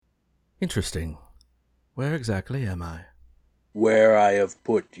Interesting. Where exactly am I? Where I have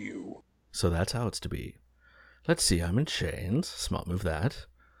put you. So that's how it's to be. Let's see, I'm in chains. Smart move that.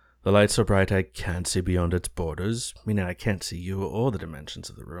 The light's so bright I can't see beyond its borders, meaning I can't see you or the dimensions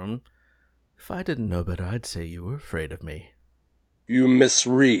of the room. If I didn't know better, I'd say you were afraid of me. You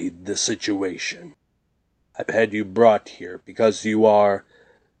misread the situation. I've had you brought here because you are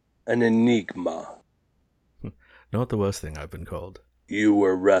an enigma. Not the worst thing I've been called. You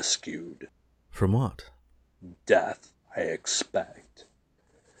were rescued. From what? Death, I expect.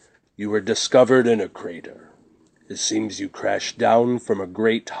 You were discovered in a crater. It seems you crashed down from a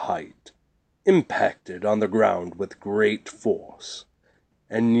great height, impacted on the ground with great force.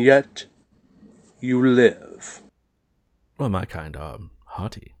 And yet, you live. Well, my kind are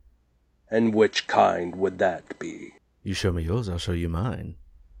hearty. And which kind would that be? You show me yours, I'll show you mine.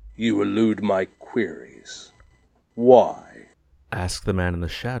 You elude my queries. Why? Ask the man in the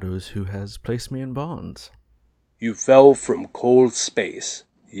shadows who has placed me in bonds. You fell from cold space,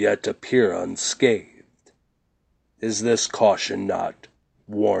 yet appear unscathed. Is this caution not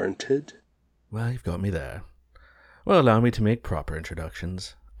warranted? Well, you've got me there. Well, allow me to make proper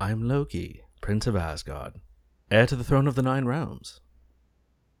introductions. I'm Loki, Prince of Asgard, heir to the throne of the Nine Realms.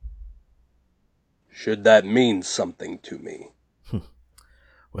 Should that mean something to me?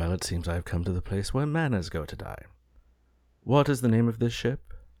 Well, it seems I've come to the place where manners go to die. What is the name of this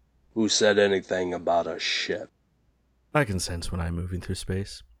ship? Who said anything about a ship? I can sense when I'm moving through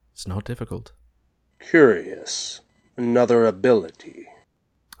space. It's not difficult. Curious. Another ability.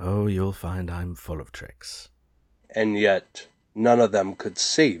 Oh, you'll find I'm full of tricks. And yet, none of them could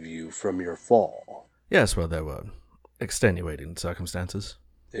save you from your fall. Yes, well, there were extenuating circumstances.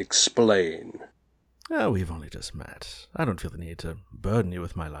 Explain. Oh, we've only just met. I don't feel the need to burden you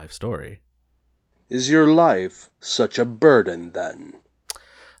with my life story. Is your life such a burden, then?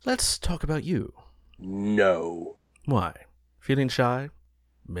 Let's talk about you. No. Why? Feeling shy?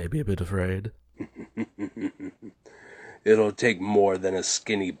 Maybe a bit afraid? It'll take more than a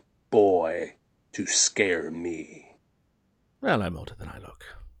skinny boy to scare me. Well, I'm older than I look.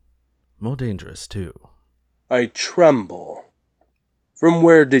 More dangerous, too. I tremble. From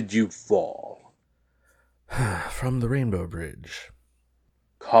where did you fall? From the Rainbow Bridge.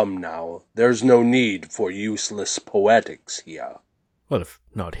 Come now, there's no need for useless poetics here. Well, if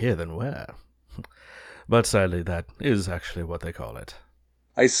not here, then where? But sadly, that is actually what they call it.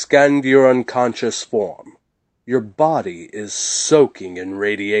 I scanned your unconscious form. Your body is soaking in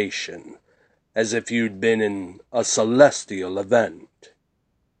radiation, as if you'd been in a celestial event.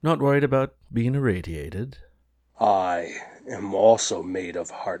 Not worried about being irradiated? I am also made of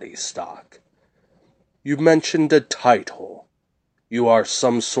hardy stock. You mentioned a title. You are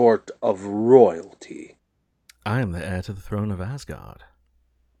some sort of royalty. I am the heir to the throne of Asgard.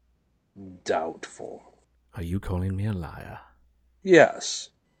 Doubtful. Are you calling me a liar? Yes.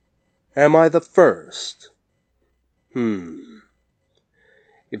 Am I the first?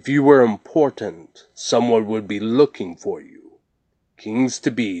 If you were important, someone would be looking for you.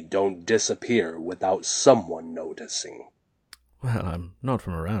 Kings-to-be don't disappear without someone noticing. Well, I'm not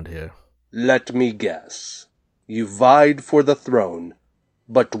from around here. Let me guess. You vied for the throne,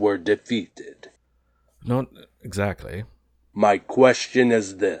 but were defeated. Not exactly. My question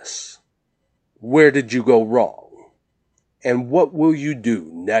is this. Where did you go wrong? And what will you do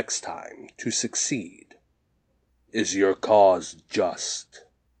next time to succeed? Is your cause just?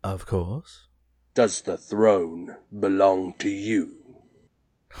 Of course. Does the throne belong to you?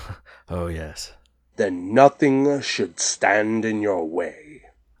 Oh, yes. Then nothing should stand in your way.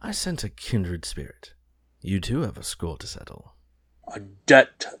 I sense a kindred spirit. You too have a score to settle. A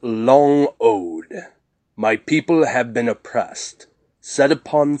debt long owed. My people have been oppressed, set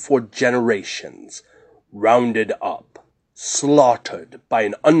upon for generations, rounded up, slaughtered by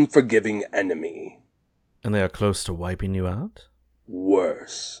an unforgiving enemy. And they are close to wiping you out?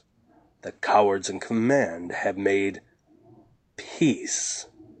 Worse, the cowards in command have made peace.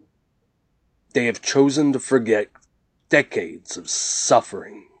 They have chosen to forget decades of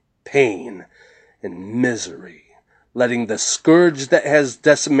suffering, pain, and misery, letting the scourge that has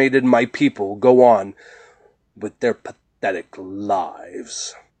decimated my people go on with their pathetic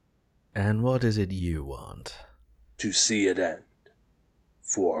lives. And what is it you want? To see it end.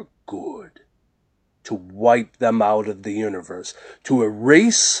 For good. To wipe them out of the universe. To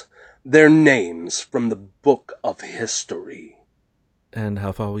erase their names from the book of history. And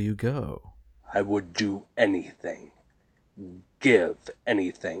how far will you go? I would do anything, give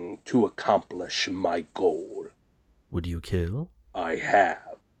anything to accomplish my goal. Would you kill? I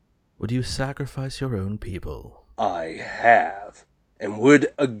have. Would you sacrifice your own people? I have, and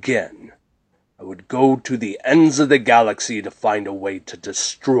would again. I would go to the ends of the galaxy to find a way to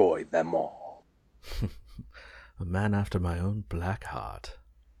destroy them all. A man after my own black heart.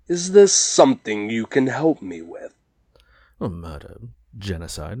 Is this something you can help me with? Well, murder,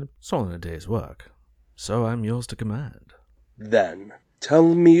 genocide, it's all in a day's work. So I'm yours to command. Then,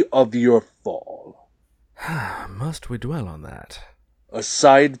 tell me of your fall. Must we dwell on that?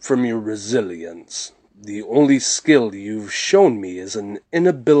 Aside from your resilience, the only skill you've shown me is an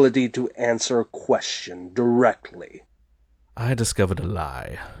inability to answer a question directly. I discovered a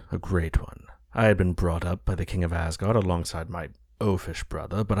lie, a great one. I had been brought up by the King of Asgard alongside my oafish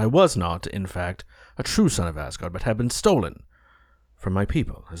brother, but I was not, in fact, a true son of Asgard, but had been stolen from my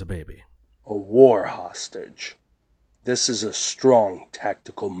people as a baby. A war hostage. This is a strong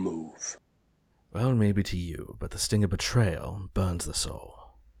tactical move. Well, maybe to you, but the sting of betrayal burns the soul.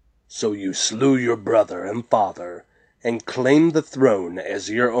 So you slew your brother and father, and claimed the throne as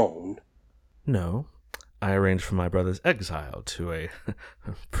your own? No, I arranged for my brother's exile to a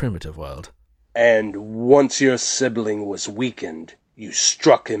primitive world. And once your sibling was weakened, you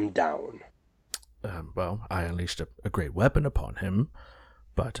struck him down. Well, I unleashed a great weapon upon him,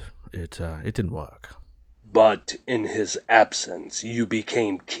 but it didn't work. But in his absence, you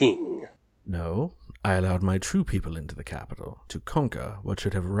became king. No, I allowed my true people into the capital to conquer what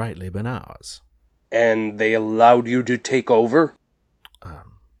should have rightly been ours. And they allowed you to take over?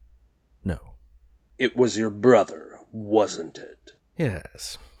 No. It was your brother, wasn't it?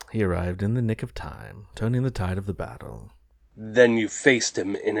 Yes, he arrived in the nick of time, turning the tide of the battle. Then you faced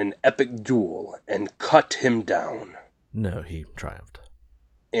him in an epic duel and cut him down. No, he triumphed.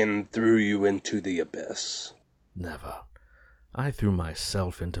 And threw you into the abyss. Never. I threw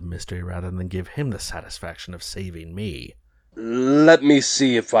myself into mystery rather than give him the satisfaction of saving me. Let me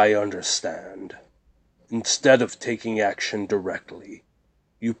see if I understand. Instead of taking action directly,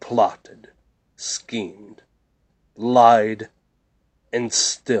 you plotted, schemed, lied, and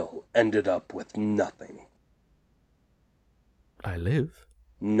still ended up with nothing. I live.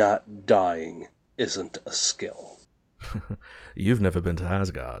 Not dying isn't a skill. You've never been to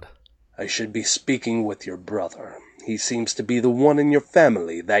Asgard. I should be speaking with your brother. He seems to be the one in your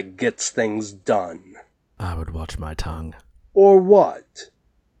family that gets things done. I would watch my tongue. Or what?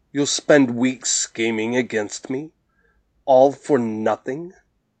 You'll spend weeks scheming against me? All for nothing?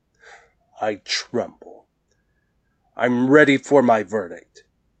 I tremble. I'm ready for my verdict.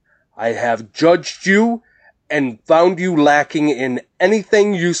 I have judged you and found you lacking in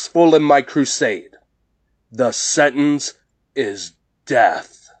anything useful in my crusade. The sentence is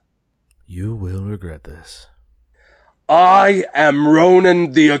death. You will regret this. I am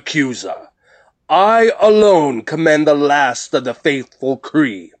Ronan the Accuser. I alone command the last of the faithful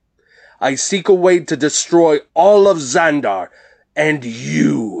Kree. I seek a way to destroy all of Xandar, and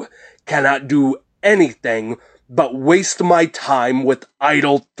you cannot do anything but waste my time with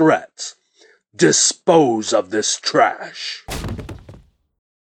idle threats. Dispose of this trash.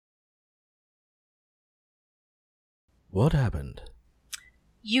 What happened?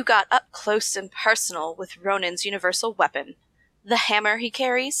 You got up close and personal with Ronan's universal weapon, the hammer he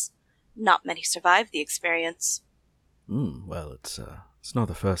carries. Not many survive the experience. Well, it's not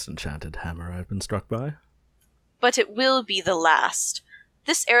the first enchanted hammer I've been struck by. But it will be the last.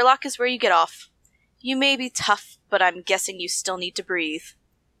 This airlock is where you get off. You may be tough, but I'm guessing you still need to breathe.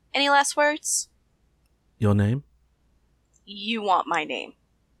 Any last words? Your name? You want my name.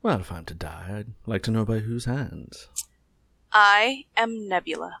 Well, if I'm to die, I'd like to know by whose hands. I am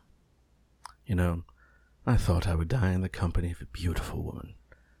Nebula. You know, I thought I would die in the company of a beautiful woman.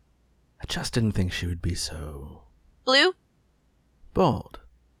 I just didn't think she would be so... Blue? bold.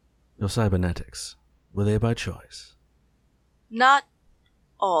 Your cybernetics, were they by choice? Not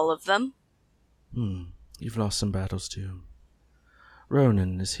all of them. You've lost some battles too.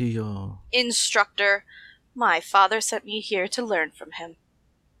 Ronan, is he your... Instructor. My father sent me here to learn from him.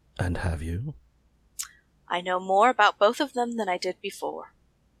 And have you? I know more about both of them than I did before.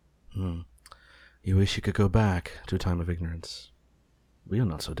 You wish you could go back to a time of ignorance. We are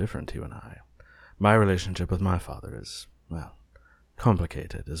not so different, you and I. My relationship with my father is, well,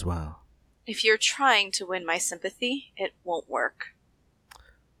 complicated as well. If you're trying to win my sympathy, it won't work.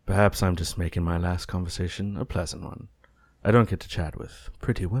 Perhaps I'm just making my last conversation a pleasant one. I don't get to chat with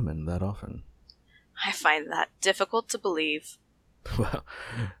pretty women that often. I find that difficult to believe. Well,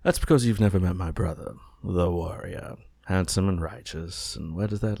 that's because you've never met my brother, the warrior. Handsome and righteous, and where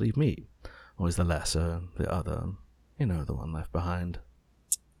does that leave me? Always the lesser, the other, you know, the one left behind.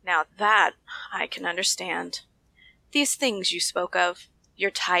 Now that I can understand. These things you spoke of,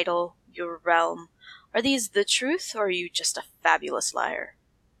 your title, your realm, are these the truth, or are you just a fabulous liar?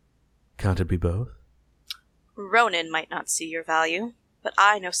 Can't it be both? Ronan might not see your value, but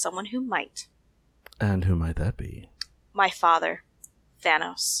I know someone who might. And who might that be? My father,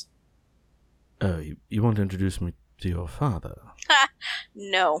 Thanos. Oh, you want to introduce me to your father? Ha!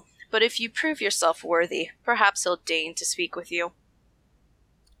 No, but if you prove yourself worthy, perhaps he'll deign to speak with you.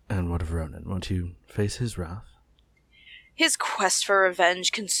 And what of Ronan? Won't you face his wrath? His quest for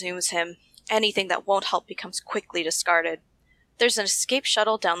revenge consumes him. Anything that won't help becomes quickly discarded. There's an escape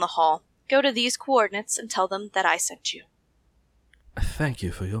shuttle down the hall. Go to these coordinates and tell them that I sent you. Thank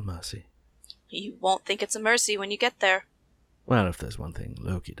you for your mercy. You won't think it's a mercy when you get there. Well, if there's one thing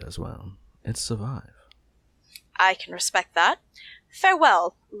Loki does well, it's survive. I can respect that.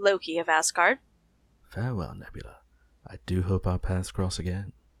 Farewell, Loki of Asgard. Farewell, Nebula. I do hope our paths cross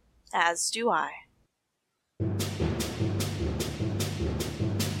again. As do I.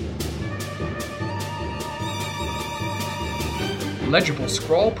 Legible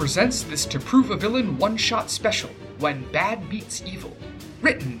Scrawl presents this To Prove a Villain one-shot special, When Bad Meets Evil.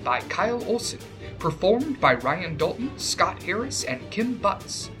 Written by Kyle Olson. Performed by Ryan Dalton, Scott Harris, and Kim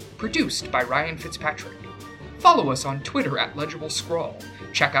Butts. Produced by Ryan Fitzpatrick. Follow us on Twitter at Legible Scrawl.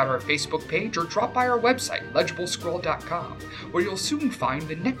 Check out our Facebook page or drop by our website, legiblescrawl.com, where you'll soon find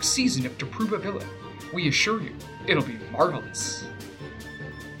the next season of To Prove a Villain. We assure you, it'll be marvelous.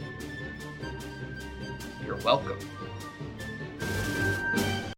 You're welcome.